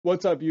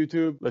What's up,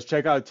 YouTube? Let's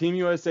check out Team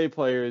USA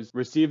players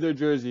receive their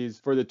jerseys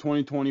for the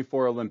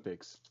 2024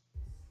 Olympics.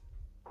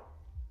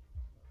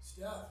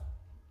 Steph.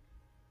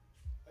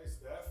 Hey,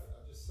 Steph.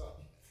 I just saw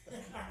you.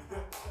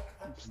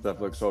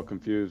 Steph looks so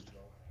confused. I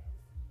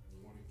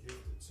want to gift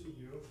it to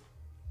you.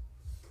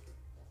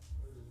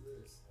 What is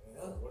this?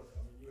 I mean,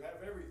 you have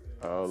everything.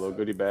 Oh, a little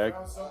goodie bag.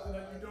 Found something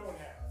that you don't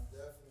have. I'm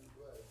definitely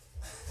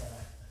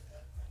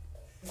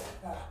blessed.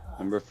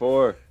 Number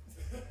 4.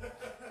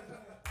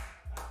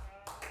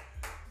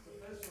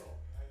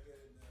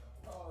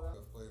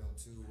 I've played on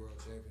 2 world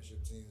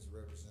championship teams,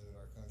 represented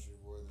our country,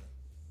 wore the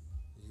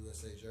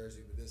USA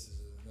jersey, but this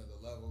is another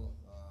level.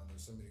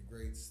 There's so many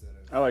greats that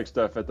have I like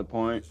Steph at the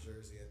point.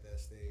 jersey at that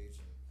stage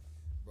and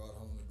brought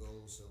home the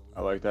gold. So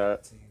I like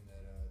that. A team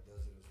that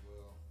does it as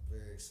well.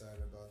 Very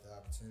excited about the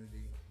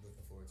opportunity.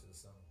 Looking forward to the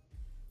summer.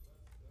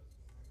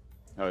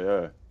 Oh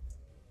yeah.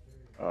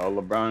 Oh,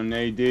 LeBron and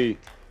AD.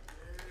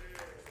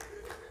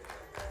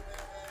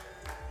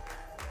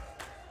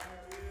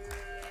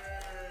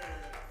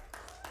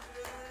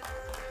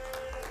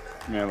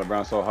 Man,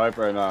 LeBron's so hype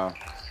right now.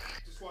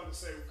 Just wanted to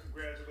say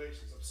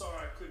congratulations. I'm sorry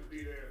I couldn't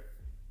be there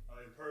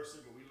in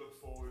person, but we look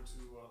forward to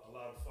a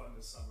lot of fun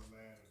this summer,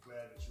 man. I'm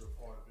glad that you're a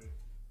part of it.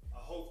 I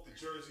hope the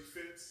jersey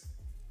fits.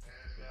 And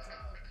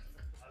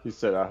He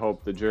said, I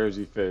hope the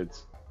jersey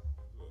fits.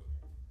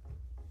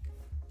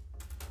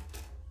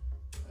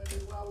 Hey,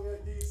 why we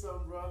gotta give you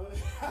something, brother?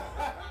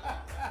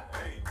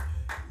 Hey.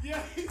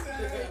 Yeah, he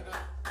said, hey.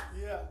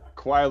 Yeah.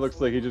 Kawhi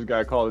looks like he just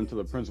got called into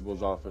the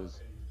principal's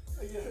office.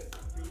 Yeah.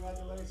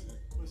 Congratulations.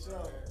 For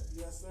sure.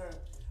 Yes, sir.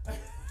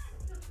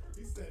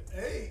 He said,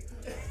 hey.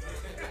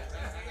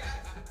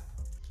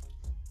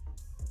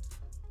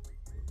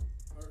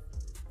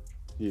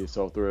 He is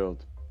so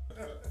thrilled.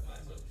 Yes,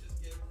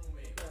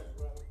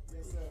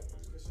 sir.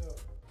 For sure.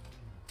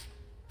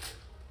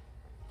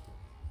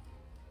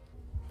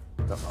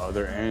 The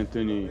other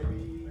Anthony. how you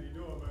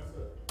doing, man?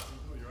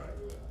 You right?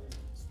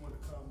 Just want to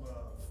come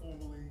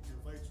formally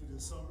invite you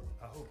this summer.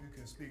 I hope you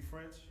can speak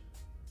French.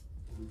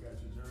 We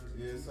got your jersey.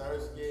 Yes, sir.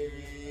 Ski.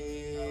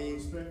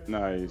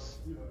 Nice.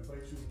 You know,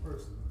 invite you in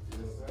person.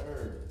 Yes,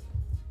 sir.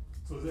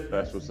 So is that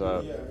That's what's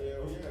up. Yeah. I'm ready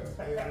to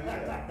get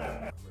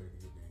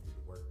to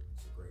work.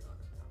 It's a great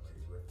honor, man. I'm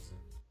ready to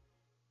represent.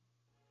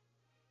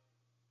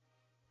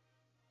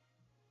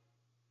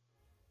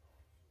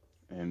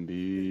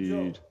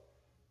 Embiid.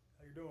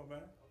 How you doing, man?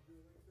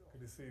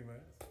 Good to see you,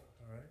 man.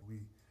 All right. We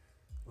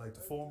like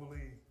to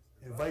formally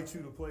invite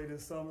you to play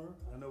this summer.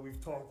 I know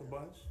we've talked a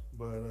bunch,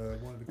 but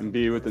wanted to come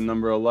Embiid with the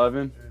number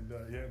 11. And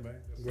yeah,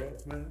 man.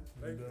 Congrats, man.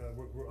 And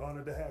we're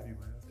honored to have you,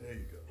 man. There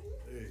you go.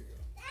 There you go.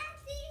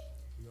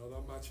 You know,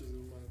 that matches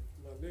in my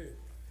name.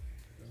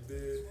 Embiid,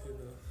 you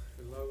know,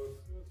 11.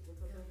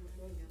 I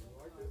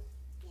like it.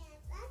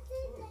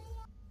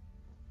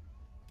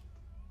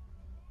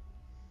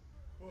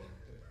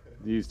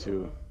 These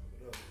two.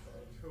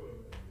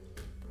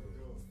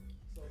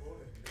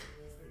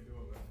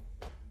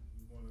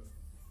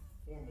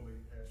 Formally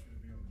ask you to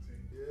be on the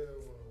team. Yeah, I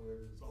want to wear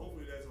this. So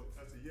hopefully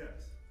that's a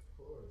yes.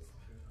 Of course.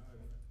 All right,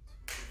 man.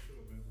 For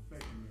sure, man. Well,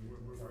 thank you, man.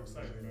 We're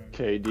excited, man.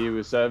 KD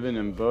with 7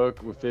 and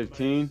Book with 15.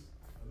 That's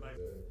what, man.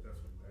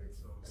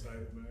 So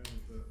excited, man.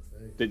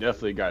 They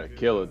definitely got to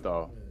kill it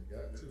though. Yeah,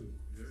 got to.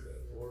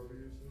 Yeah. 4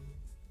 views.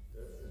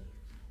 Yeah.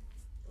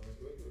 I was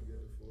going to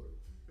get it for it.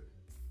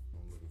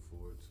 I'm looking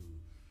forward to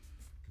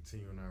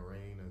continuing our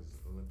reign as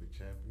Olympic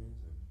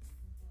champions, and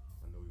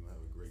I know we might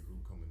have a great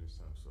group coming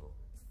this time. So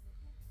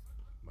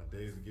my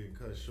days are getting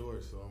cut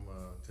short, so I'm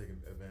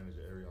taking advantage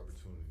of every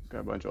opportunity. Got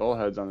a bunch of old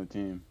heads on the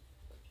team.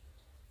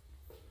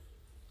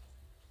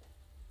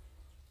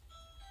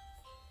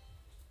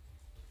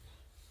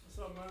 What's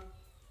up, man?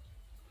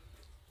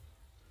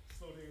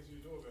 So things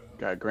you doing, man?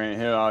 Got Grant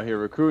Hill out here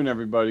recruiting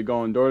everybody,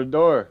 going door to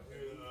door.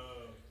 Here to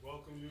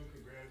welcome you,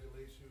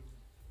 congratulate you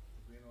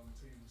for being on the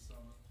team this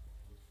summer.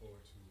 Look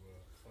forward to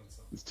fun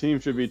summer. This team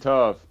should be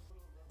tough.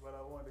 But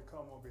I wanted to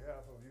come on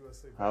behalf of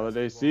USA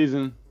Holiday Basketball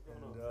season.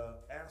 and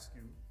ask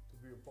you to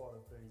be a part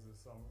of things this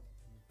summer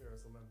in the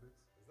Paris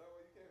Olympics.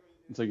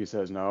 It's like he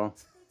says no.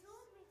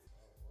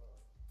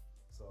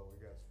 So we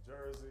got your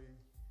jersey.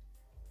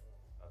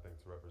 I think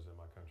to represent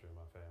my country and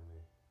my family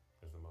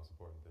is the most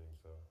important thing.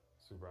 So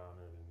super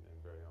honored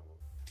and very humbled.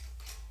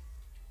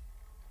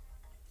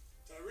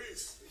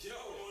 Tyrese, yo,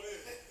 on in.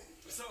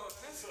 What's up,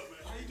 man?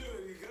 How you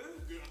doing? You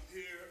good? Good. I'm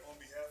here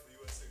on behalf of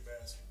USA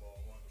Basketball.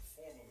 I wanted to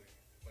formally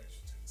invite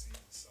you to the team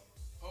this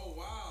summer. Oh,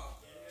 wow.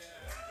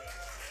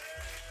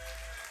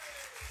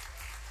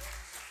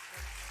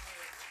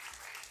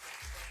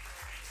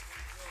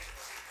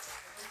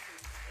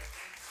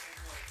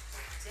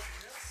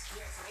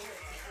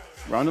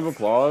 Round of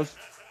applause.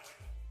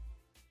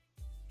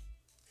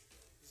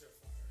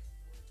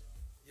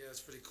 Yeah,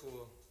 it's pretty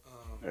cool.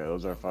 Yeah,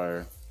 those are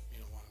fire. You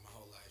know, wanted my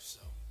whole life, so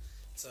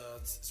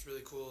it's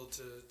really cool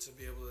to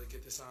be able to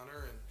get this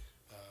honor, and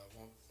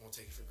won't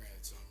take it for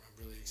granted. So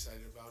I'm really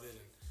excited about it,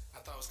 and I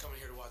thought I was coming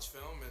here to watch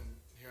film, and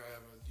here I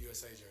have a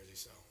USA jersey,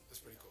 so that's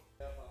pretty cool.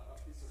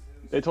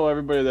 They told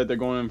everybody that they're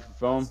going in for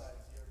film.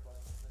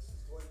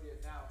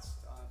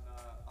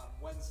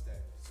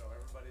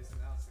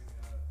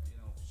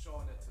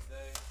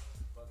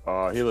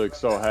 Oh, he looks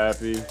so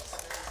happy.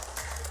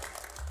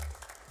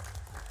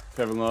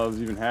 Kevin Love's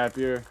even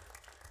happier.